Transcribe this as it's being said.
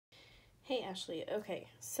Hey Ashley, okay,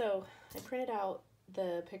 so I printed out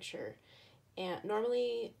the picture, and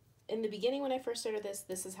normally in the beginning when I first started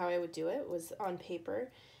this is how I would do it, was on paper,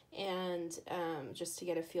 and just to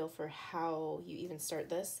get a feel for how you even start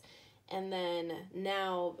this. And then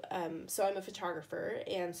now, so I'm a photographer,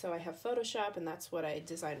 and so I have Photoshop, and that's what I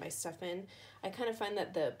design my stuff in. I kind of find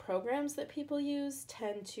that the programs that people use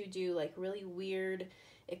tend to do like really weird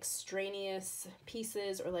extraneous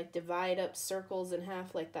pieces, or like divide up circles in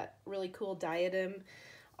half, like that really cool diadem.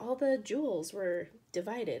 All the jewels were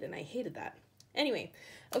divided and I hated that. Anyway,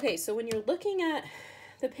 okay, so when you're looking at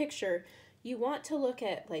the picture, you want to look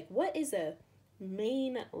at like, what is a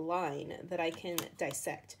main line that I can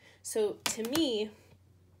dissect? So to me,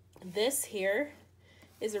 this here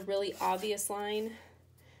is a really obvious line.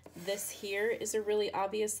 This here is a really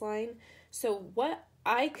obvious line. So what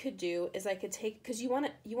I could do is I could take, because you want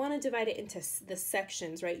to divide it into the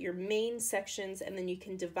sections, right? Your main sections, and then you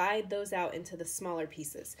can divide those out into the smaller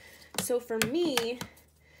pieces. So for me,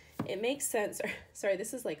 it makes sense. Sorry,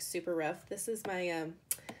 this is like super rough. This is my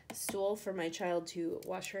stool for my child to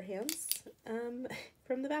wash her hands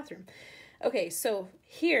from the bathroom. Okay, so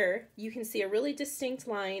here you can see a really distinct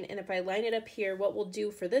line, and if I line it up here, what we'll do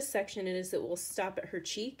for this section is it will stop at her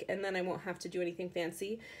cheek, and then I won't have to do anything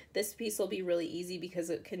fancy. This piece will be really easy because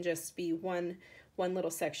it can just be one little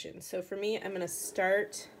section. So for me, I'm going to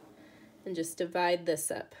start and just divide this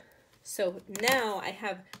up. So now I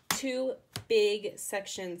have two big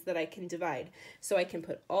sections that I can divide. So I can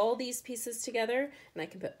put all these pieces together, and I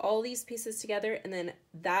can put all these pieces together, and then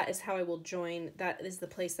that is how I will join, that is the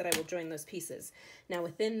place that I will join those pieces. Now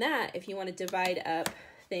within that, if you want to divide up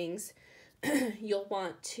things, you'll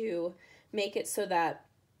want to make it so that,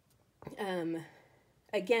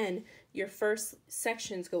 again, your first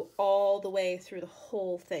sections go all the way through the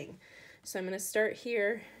whole thing. So I'm going to start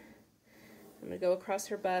here. I'm going to go across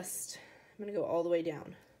her bust. I'm going to go all the way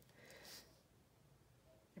down.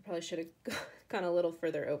 I probably should have gone a little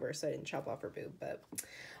further over so I didn't chop off her boob, but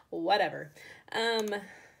whatever. And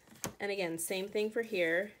again, same thing for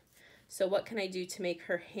here. So what can I do to make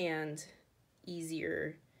her hand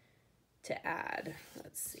easier to add?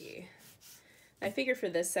 Let's see. I figure for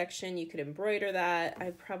this section you could embroider that. I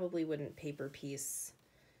probably wouldn't paper piece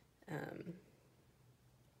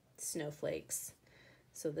snowflakes.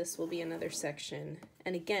 So this will be another section.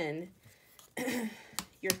 And again,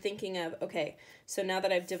 you're thinking of, okay, so now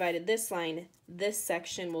that I've divided this line, this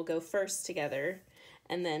section will go first together,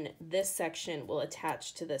 and then this section will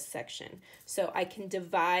attach to this section. So I can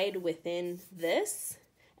divide within this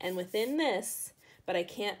and within this, but I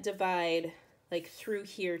can't divide like through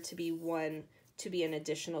here to be an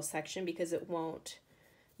additional section, because it won't,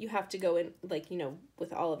 you have to go in, like, you know,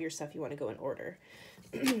 with all of your stuff, you want to go in order.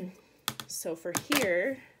 So for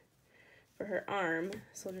here, for her arm,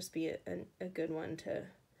 this will just be a good one to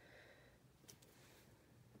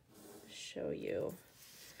show you.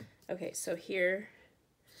 Okay, so here,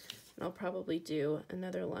 I'll probably do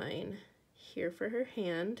another line here for her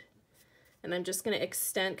hand, and I'm just going to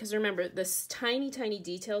extend, because remember, this tiny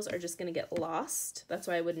details are just going to get lost. That's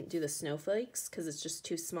why I wouldn't do the snowflakes, because it's just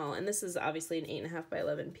too small, and this is obviously an 8.5 by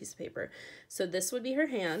 11 piece of paper. So this would be her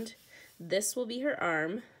hand, this will be her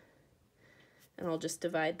arm, and I'll just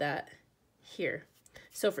divide that here.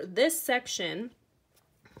 So for this section,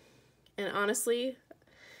 and honestly,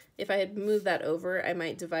 if I had moved that over, I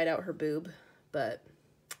might divide out her boob, but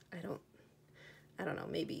I don't know,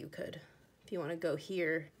 maybe you could, if you want to go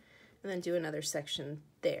here and then do another section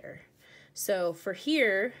there. So for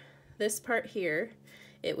here, this part here,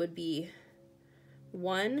 it would be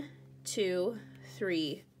 1, 2,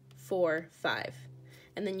 3, 4, 5.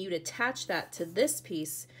 And then you'd attach that to this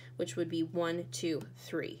piece, which would be 1, 2,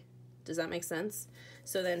 3. Does that make sense?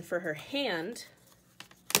 So then for her hand,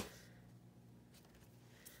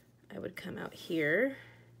 I would come out here,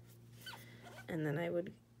 and then I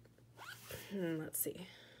would, let's see,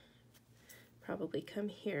 probably come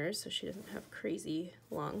here so she doesn't have crazy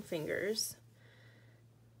long fingers.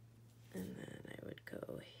 And then I would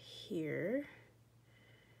go here.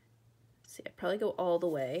 See, I'd probably go all the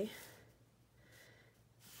way.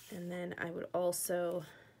 And then I would also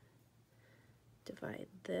divide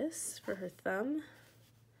this for her thumb.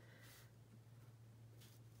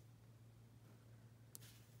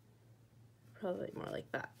 Probably more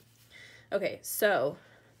like that. Okay, so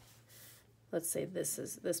let's say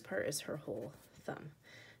this part is her whole thumb.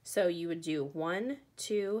 So you would do 1,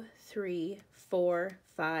 2, 3, 4,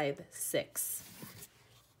 5, 6.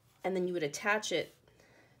 And then you would attach it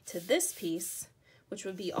to this piece, which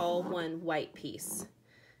would be all one white piece.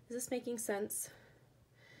 Is this making sense?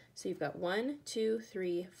 So you've got 1, 2,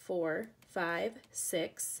 3, 4, 5,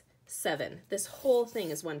 6, 7. This whole thing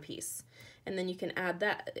is one piece. And then you can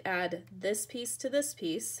add this piece to this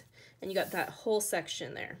piece, and you got that whole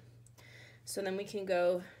section there. So then we can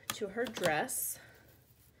go to her dress.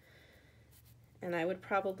 And I would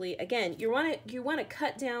probably, again, you want to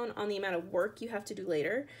cut down on the amount of work you have to do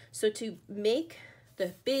later. So to make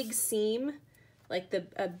the big seam, like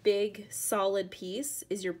a big solid piece,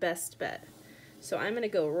 is your best bet. So I'm going to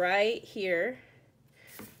go right here.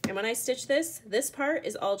 And when I stitch this part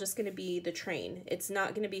is all just going to be the train. It's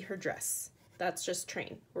not going to be her dress. That's just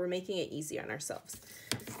train. We're making it easy on ourselves.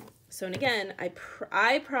 So, and again,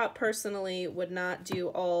 I personally would not do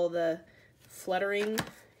all the fluttering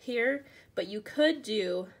here, but you could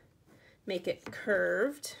make it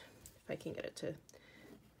curved, if I can get it to,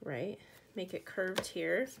 right, make it curved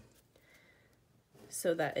here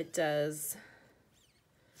so that it does,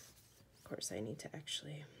 of course I need to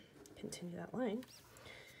actually continue that line.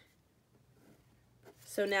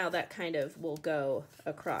 So now that kind of will go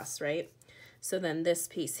across, right? So then this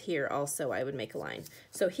piece here also I would make a line.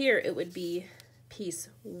 So here it would be piece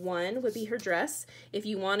 1 would be her dress. If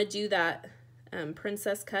you want to do that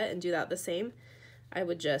princess cut and do that the same, I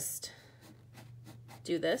would just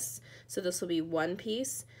do this. So this will be one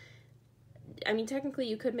piece. I mean, technically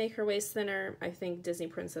you could make her waist thinner. I think Disney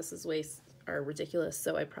princesses' waists are ridiculous,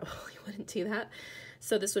 so I probably wouldn't do that.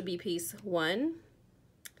 So this would be piece 1,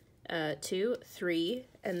 2, 3,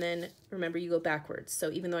 and then remember you go backwards.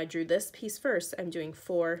 So even though I drew this piece first, I'm doing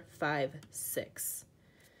 4, 5, 6.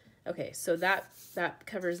 Okay, so that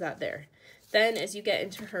covers that there. Then as you get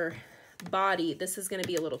into her body, this is going to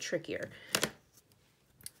be a little trickier.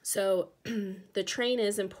 So the train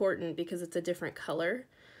is important because it's a different color.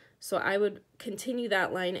 So I would continue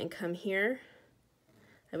that line and come here.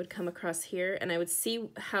 I would come across here, and I would see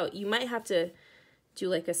how you might have to do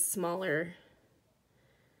like a smaller,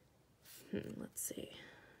 let's see.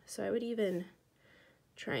 So I would even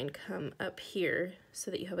try and come up here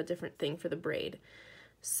so that you have a different thing for the braid.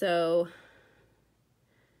 So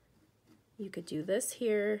you could do this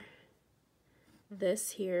here,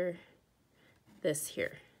 this here, this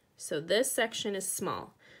here. So this section is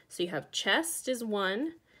small. So you have chest is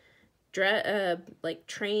 1, like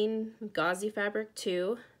train gauzy fabric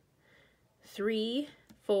 2, 3,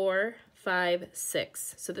 4, 5,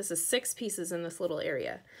 6. So this is 6 pieces in this little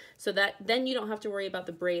area. So that then you don't have to worry about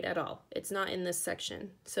the braid at all. It's not in this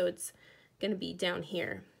section. So it's going to be down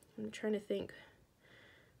here. I'm trying to think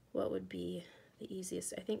what would be the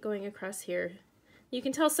easiest. I think going across here. You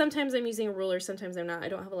can tell sometimes I'm using a ruler, sometimes I'm not. I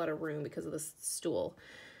don't have a lot of room because of this stool.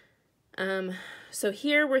 So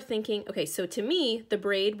here we're thinking, okay, so to me, the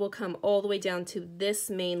braid will come all the way down to this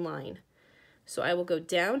main line. So I will go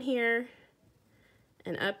down here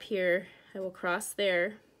and up here. I will cross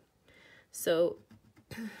there. So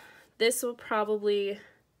this will probably,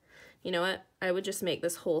 you know what, I would just make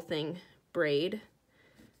this whole thing braid.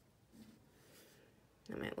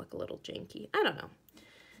 That might look a little janky. I don't know.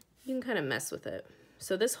 You can kind of mess with it.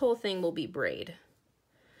 So this whole thing will be braid.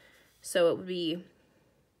 So it would be,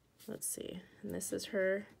 let's see, and this is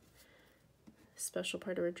her special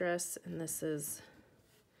part of her dress, and this is,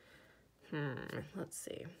 let's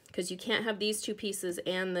see, because you can't have these 2 pieces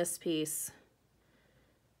and this piece.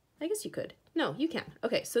 I guess you could. No, you can.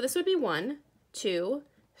 Okay, so this would be 1, 2,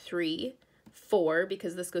 3, 4,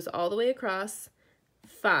 because this goes all the way across,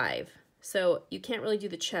 5. So you can't really do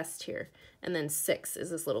the chest here. And then 6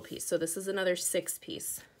 is this little piece. So this is another 6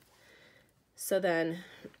 piece. So then,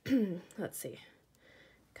 let's see.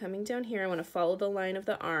 Coming down here, I want to follow the line of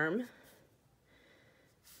the arm.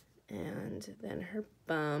 And then her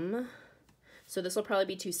bum. So this will probably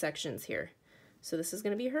be 2 sections here. So this is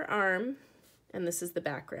going to be her arm, and this is the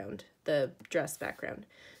background, the dress background.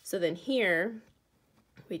 So then here,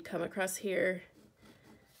 we'd come across here,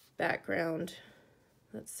 background.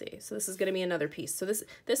 Let's see, so this is going to be another piece. So this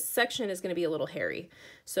section is going to be a little hairy.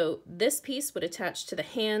 So this piece would attach to the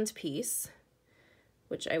hand piece,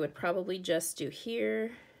 which I would probably just do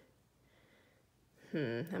here.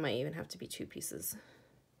 That might even have to be 2 pieces.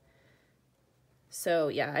 So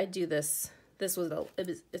yeah, I'd do this. It's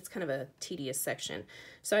kind of a tedious section.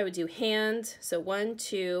 So I would do hand. So 1,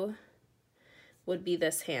 2 would be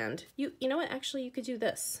this hand. You know what? Actually, you could do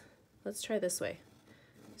this. Let's try this way.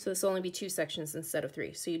 So this will only be 2 sections instead of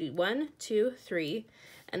 3. So you do 1, 2, 3,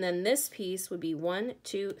 and then this piece would be 1,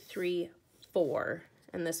 2, 3, 4,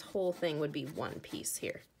 and this whole thing would be 1 piece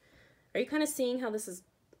here. Are you kind of seeing how this is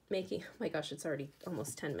making, oh my gosh, it's already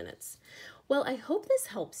almost 10 minutes. Well, I hope this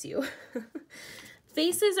helps you.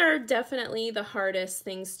 Faces are definitely the hardest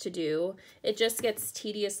things to do. It just gets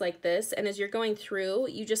tedious like this. And as you're going through,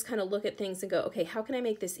 you just kind of look at things and go, okay, how can I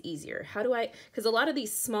make this easier? How do I, because a lot of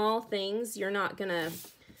these small things you're not gonna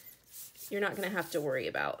have to worry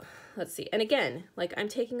about. Let's see. And again, like I'm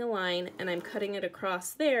taking a line and I'm cutting it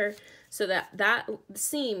across there so that that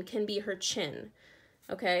seam can be her chin.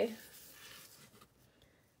 Okay.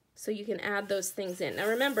 So you can add those things in. Now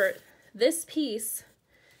remember, this piece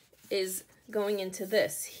is going into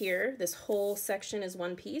this here. This whole section is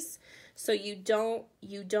one piece. So you don't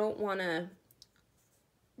want to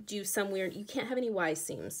do some weird, you can't have any Y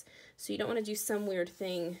seams. So you don't want to do some weird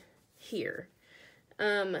thing here.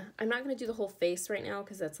 I'm not going to do the whole face right now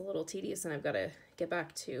because that's a little tedious and I've got to get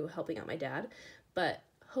back to helping out my dad. But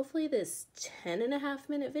hopefully this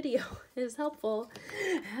 10.5-minute video is helpful.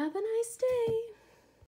 Have a nice day.